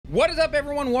What is up,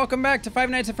 everyone? Welcome back to Five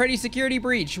Nights at Freddy's Security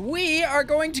Breach. We are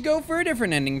going to go for a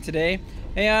different ending today,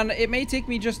 and it may take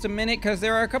me just a minute because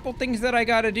there are a couple things that I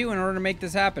gotta do in order to make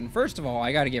this happen. First of all,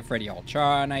 I gotta get Freddy all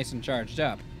nice and charged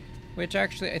up, which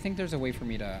actually I think there's a way for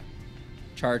me to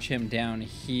charge him down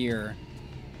here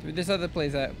through this other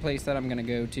place that I'm gonna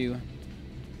go to.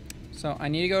 So I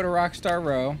need to go to Rockstar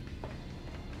Row.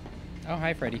 Oh,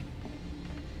 hi, Freddy.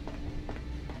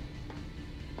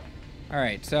 All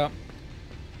right, so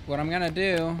what I'm gonna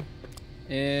do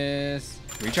is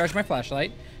recharge my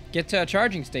flashlight, get to a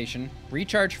charging station,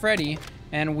 recharge Freddy,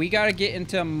 and we gotta get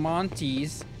into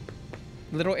Monty's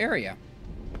little area.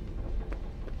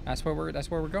 That's where we're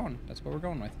going. That's what we're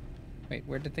going with. Wait,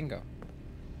 where'd the thing go?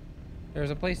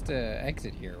 There's a place to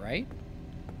exit here, right?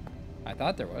 I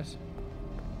thought there was.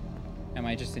 Am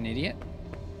I just an idiot?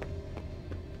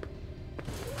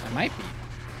 I might be.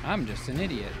 I'm just an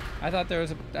idiot. I thought there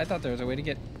was a way to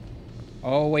get.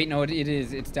 Oh wait, no, it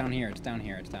is. It's down here. It's down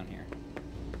here. It's down here.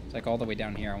 It's like all the way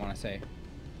down here, I want to say.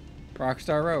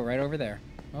 Rockstar Row, right over there.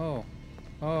 Oh,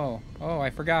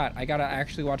 I forgot. I gotta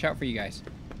actually watch out for you guys.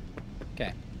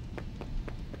 Okay.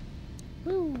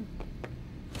 Woo.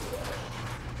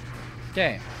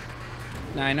 Okay.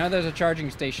 Now I know there's a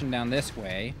charging station down this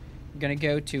way. I'm gonna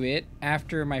go to it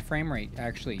after my frame rate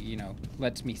actually, you know,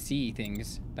 lets me see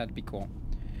things. That'd be cool.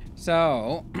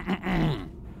 So,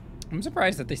 I'm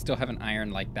surprised that they still haven't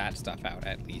ironed like that stuff out,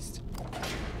 at least.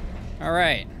 All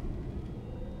right.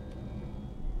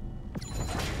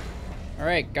 All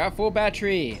right, got full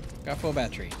battery. Got full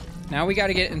battery. Now we got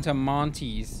to get into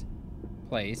Monty's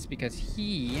place because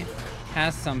he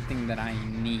has something that I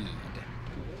need.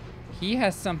 He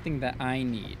has something that I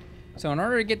need. So in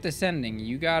order to get this ending,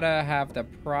 you gotta have the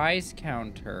prize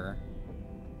counter,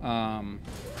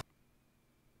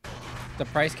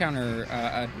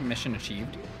 mission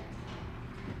achieved.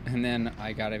 And then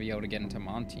I gotta be able to get into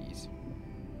Monty's.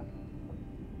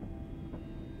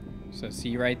 So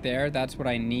see right there? That's what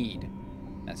I need.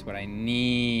 That's what I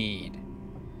need.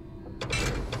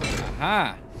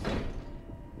 Aha!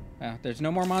 Well, there's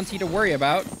no more Monty to worry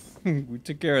about. We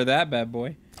took care of that bad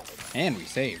boy. And we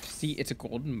saved. See, it's a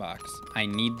golden box. I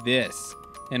need this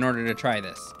in order to try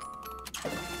this.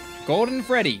 Golden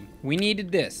Freddy. We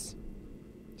needed this.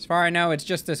 As far as I know, it's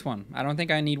just this one. I don't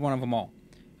think I need one of them all.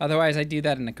 Otherwise, I do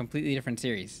that in a completely different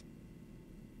series.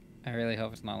 I really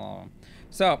hope it's not all of them.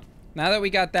 So, now that we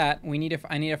got that, I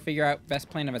need to figure out best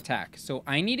plan of attack. So,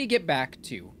 I need to get back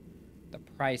to the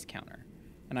prize counter.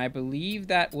 And I believe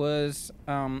that was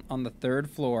on the 3rd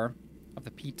floor of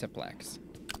the Pizzaplex.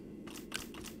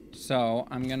 So,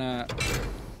 I'm gonna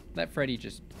let Freddy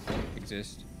just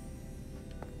exist.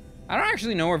 I don't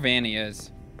actually know where Vanny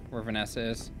is. Where Vanessa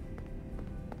is.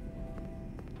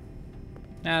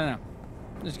 I don't know.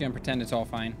 I'm just gonna pretend it's all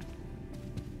fine.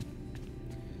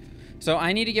 So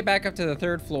I need to get back up to the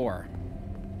 3rd floor.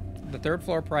 The 3rd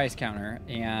floor prize counter,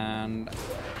 and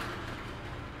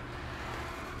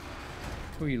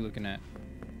who are you looking at?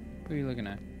 Who are you looking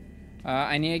at?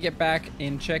 I need to get back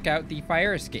and check out the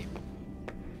fire escape.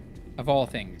 Of all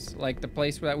things. Like the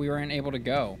place that we weren't able to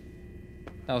go.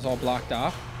 That was all blocked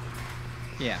off.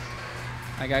 Yeah.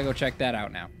 I gotta go check that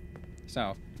out now.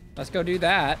 So, let's go do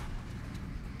that.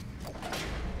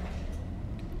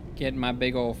 Get my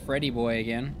big old Freddy boy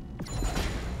again.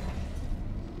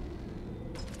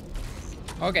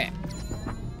 Okay.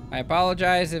 I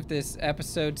apologize if this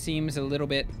episode seems a little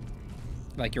bit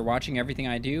like you're watching everything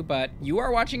I do, but you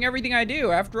are watching everything I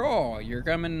do after all. You're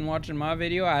coming and watching my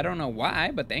video. I don't know why,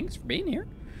 but thanks for being here.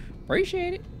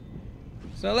 Appreciate it.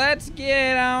 So let's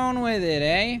get on with it,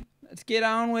 eh? Let's get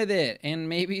on with it. And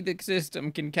maybe the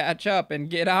system can catch up and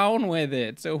get on with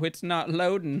it so it's not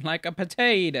loading like a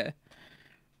potato.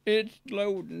 It's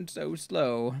loading so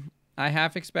slow. I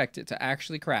half expect it to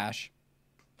actually crash.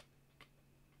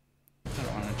 I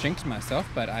don't want to jinx myself,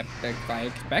 but I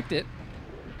expect it.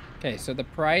 Okay, so the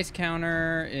prize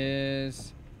counter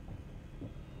is...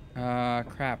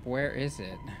 crap, where is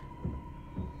it?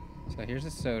 So here's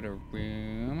a soda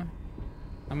room.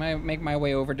 I'm gonna make my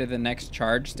way over to the next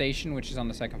charge station, which is on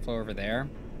the 2nd floor over there.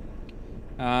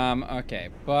 Okay,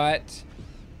 but...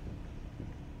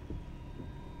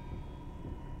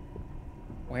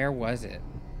 where was it?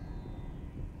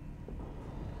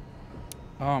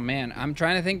 Oh man, I'm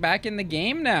trying to think back in the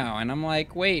game now, and I'm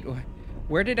like, wait,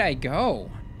 where did I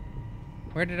go?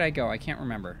 Where did I go? I can't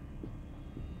remember.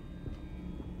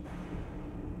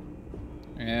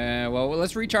 Well,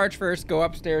 let's recharge first, go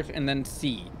upstairs, and then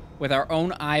see with our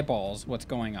own eyeballs what's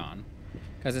going on.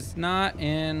 Because it's not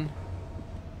in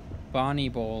Bonnie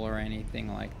Bowl or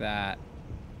anything like that.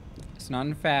 It's not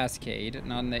in Fastcade,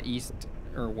 not in the east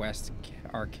or west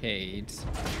arcades.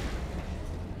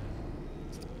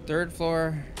 Third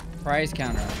floor, prize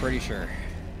counter, I'm pretty sure.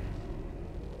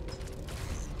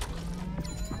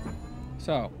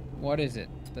 So, what is it?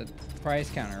 The prize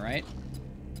counter, right?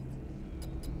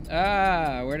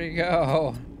 Ah, where'd it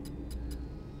go?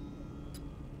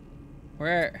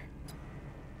 Where?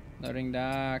 Loading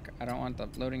dock. I don't want the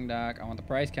loading dock. I want the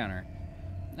prize counter.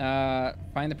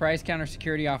 Find the prize counter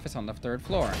security office on the 3rd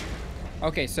floor.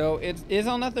 Okay, so it is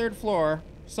on the 3rd floor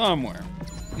somewhere.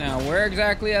 Now, where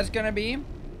exactly that's gonna be?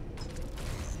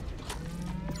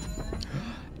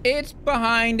 It's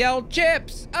behind El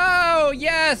Chips. Oh,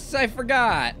 yes, I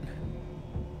forgot.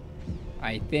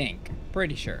 I think.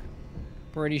 Pretty sure.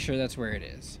 Pretty sure that's where it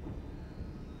is.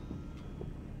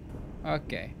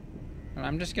 Okay. Well,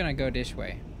 I'm just gonna go this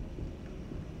way.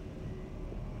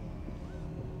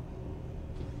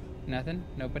 Nothing?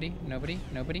 Nobody? Nobody?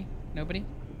 Nobody? Nobody?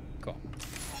 Cool.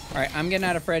 Alright, I'm getting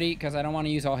out of Freddy because I don't want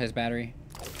to use all his battery.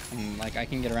 And, like, I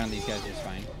can get around these guys just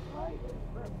fine.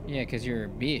 Yeah, because you're a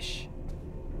bish.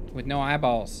 With no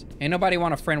eyeballs. Ain't nobody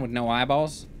want a friend with no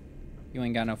eyeballs. You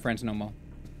ain't got no friends no more.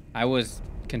 I was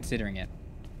considering it.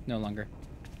 No longer.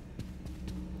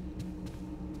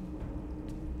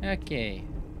 Okay.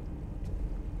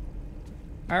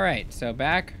 Alright, so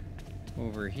back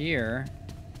over here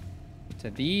to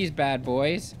these bad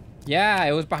boys. Yeah,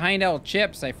 it was behind El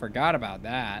Chips. I forgot about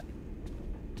that.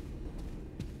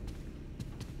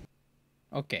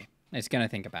 Okay, it's gonna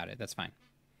think about it. That's fine.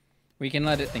 We can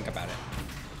let it think about it.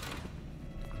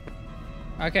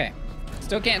 Okay.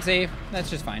 Still can't save. That's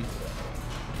just fine.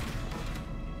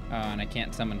 Oh, and I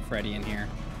can't summon Freddy in here.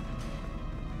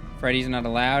 Freddy's not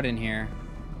allowed in here.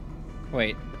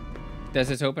 Wait. Does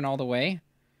this open all the way?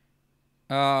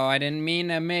 Oh, I didn't mean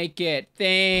to make it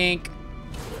think.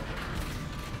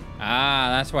 Ah,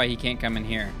 that's why he can't come in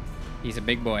here. He's a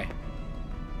big boy.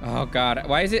 Oh, God.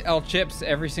 Why is it El Chips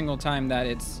every single time that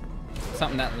it's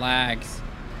something that lags?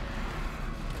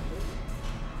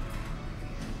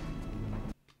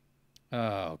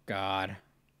 Oh, God.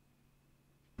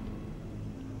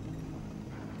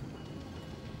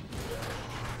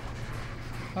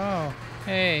 Oh,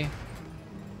 hey.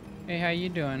 Hey, how you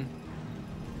doing?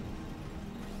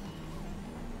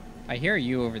 I hear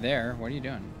you over there. What are you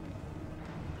doing?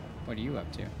 What are you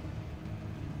up to?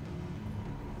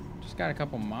 Just got a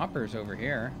couple moppers over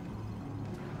here.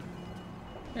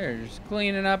 They're just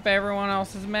cleaning up everyone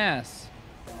else's mess.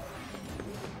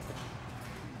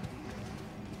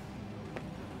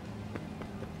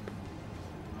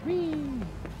 Whee!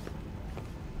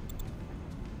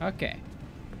 Okay.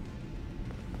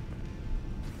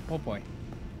 Oh boy.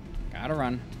 Gotta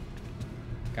run.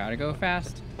 Gotta go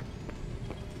fast.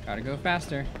 Gotta go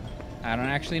faster. I don't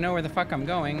actually know where the fuck I'm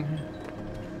going.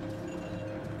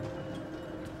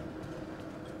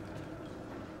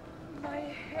 My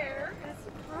hair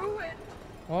is ruined.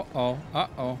 Uh-oh.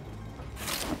 Uh-oh.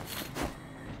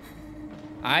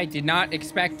 I did not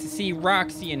expect to see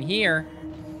Roxy in here.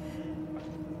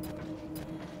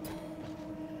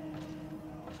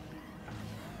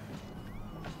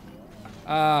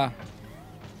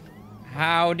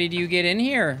 How did you get in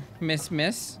here,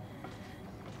 Miss?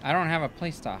 I don't have a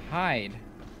place to hide.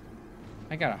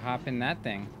 I gotta hop in that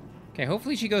thing. Okay,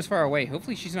 hopefully she goes far away.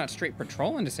 Hopefully she's not straight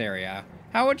patrolling this area.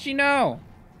 How would she know?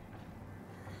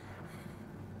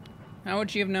 How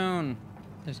would she have known?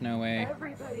 There's no way.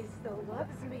 Everybody still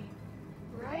loves me,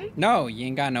 right? No, you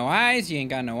ain't got no eyes, you ain't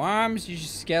got no arms, you're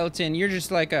just a skeleton. You're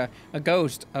just like a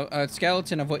ghost, a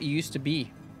skeleton of what you used to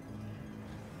be.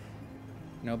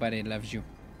 Nobody loves you.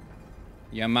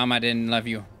 Your mama didn't love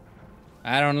you.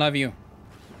 I don't love you.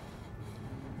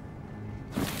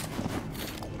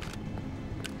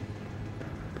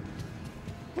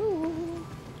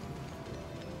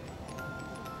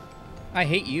 I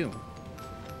hate you.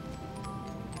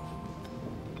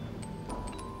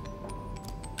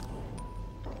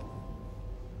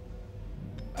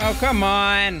 Oh, come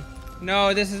on.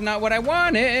 No, this is not what I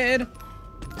wanted.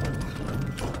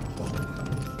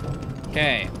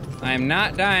 Okay. I am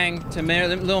not dying to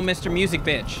little Mr. Music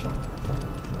Bitch.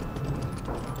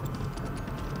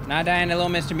 Not dying to little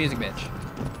Mr. Music Bitch.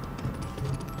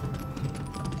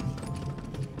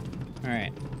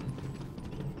 Alright.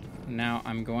 Now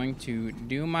I'm going to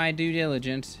do my due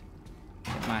diligence.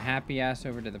 Get my happy ass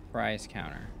over to the prize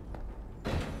counter.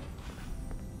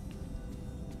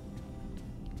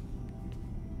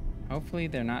 Hopefully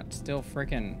they're not still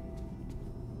frickin'...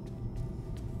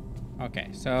 Okay,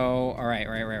 so, alright,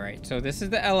 right. So this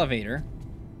is the elevator.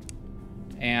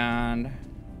 And...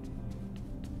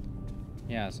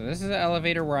 yeah, so this is the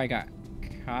elevator where I got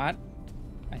caught.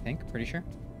 I think, pretty sure.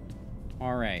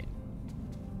 Alright.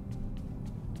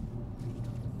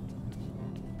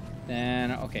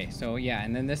 Then, okay, so yeah,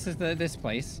 and then this is this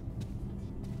place.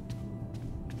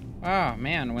 Oh,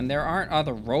 man, when there aren't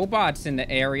other robots in the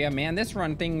area, man, this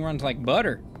thing runs like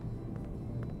butter.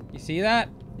 You see that?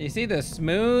 You see the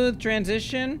smooth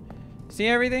transition? See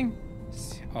everything?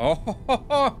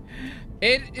 Oh,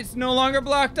 it's no longer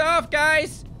blocked off,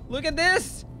 guys. Look at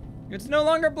this. It's no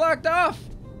longer blocked off.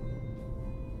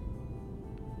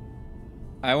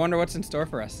 I wonder what's in store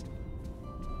for us.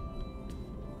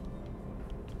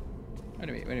 Wait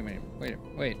a minute. Wait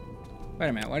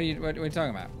a minute. What are you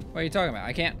talking about? What are you talking about?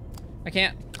 I can't.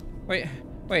 Wait,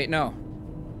 no.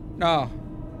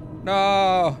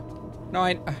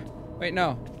 Wait,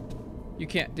 no. You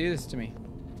can't do this to me.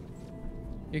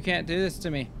 You can't do this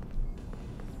to me.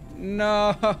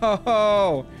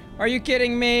 No! Are you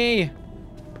kidding me?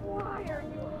 Why are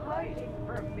you hiding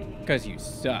from me? Because you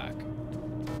suck.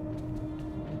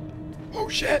 Oh,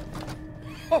 shit!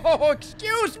 Oh,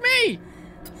 excuse me!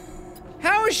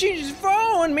 How is she just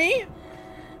following me?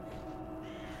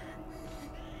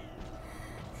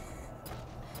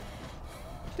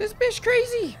 This bitch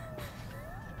crazy.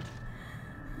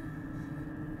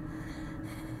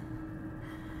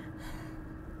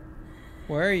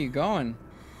 Where are you going?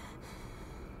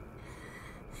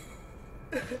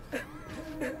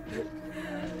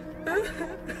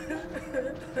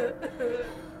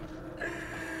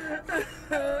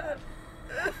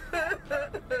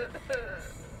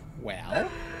 Well?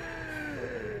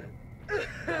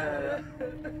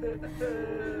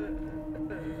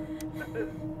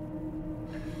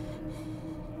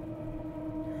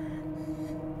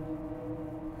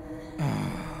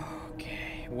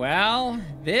 Okay. Well,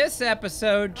 this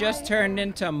episode just turned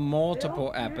into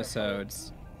multiple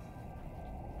episodes.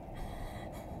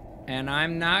 And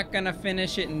I'm not gonna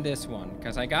finish it in this one,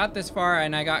 because I got this far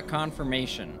and I got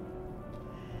confirmation.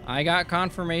 I got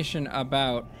confirmation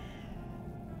about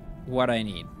what I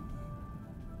need.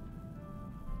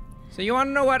 So you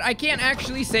wanna know what? I can't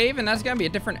actually save, and that's gonna be a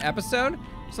different episode.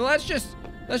 So let's just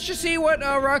see what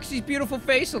Roxy's beautiful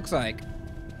face looks like.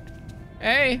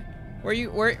 Hey,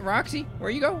 Roxy, where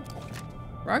you go?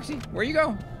 Roxy, where you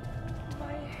go?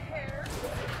 My hair is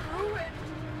ruined.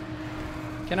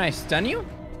 Can I stun you?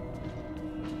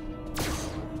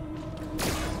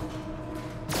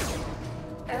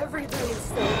 Everybody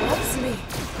still loves me,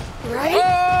 right?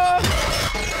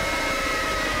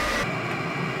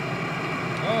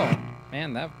 Oh,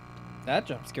 man, that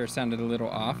jump scare sounded a little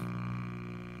off.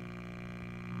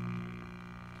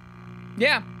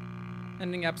 Yeah,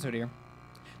 ending episode here.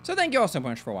 So thank you all so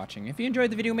much for watching. If you enjoyed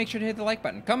the video, make sure to hit the like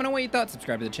button. Comment on what you thought,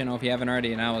 subscribe to the channel if you haven't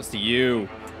already, and I will see you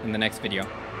in the next video.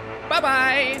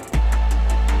 Bye-bye!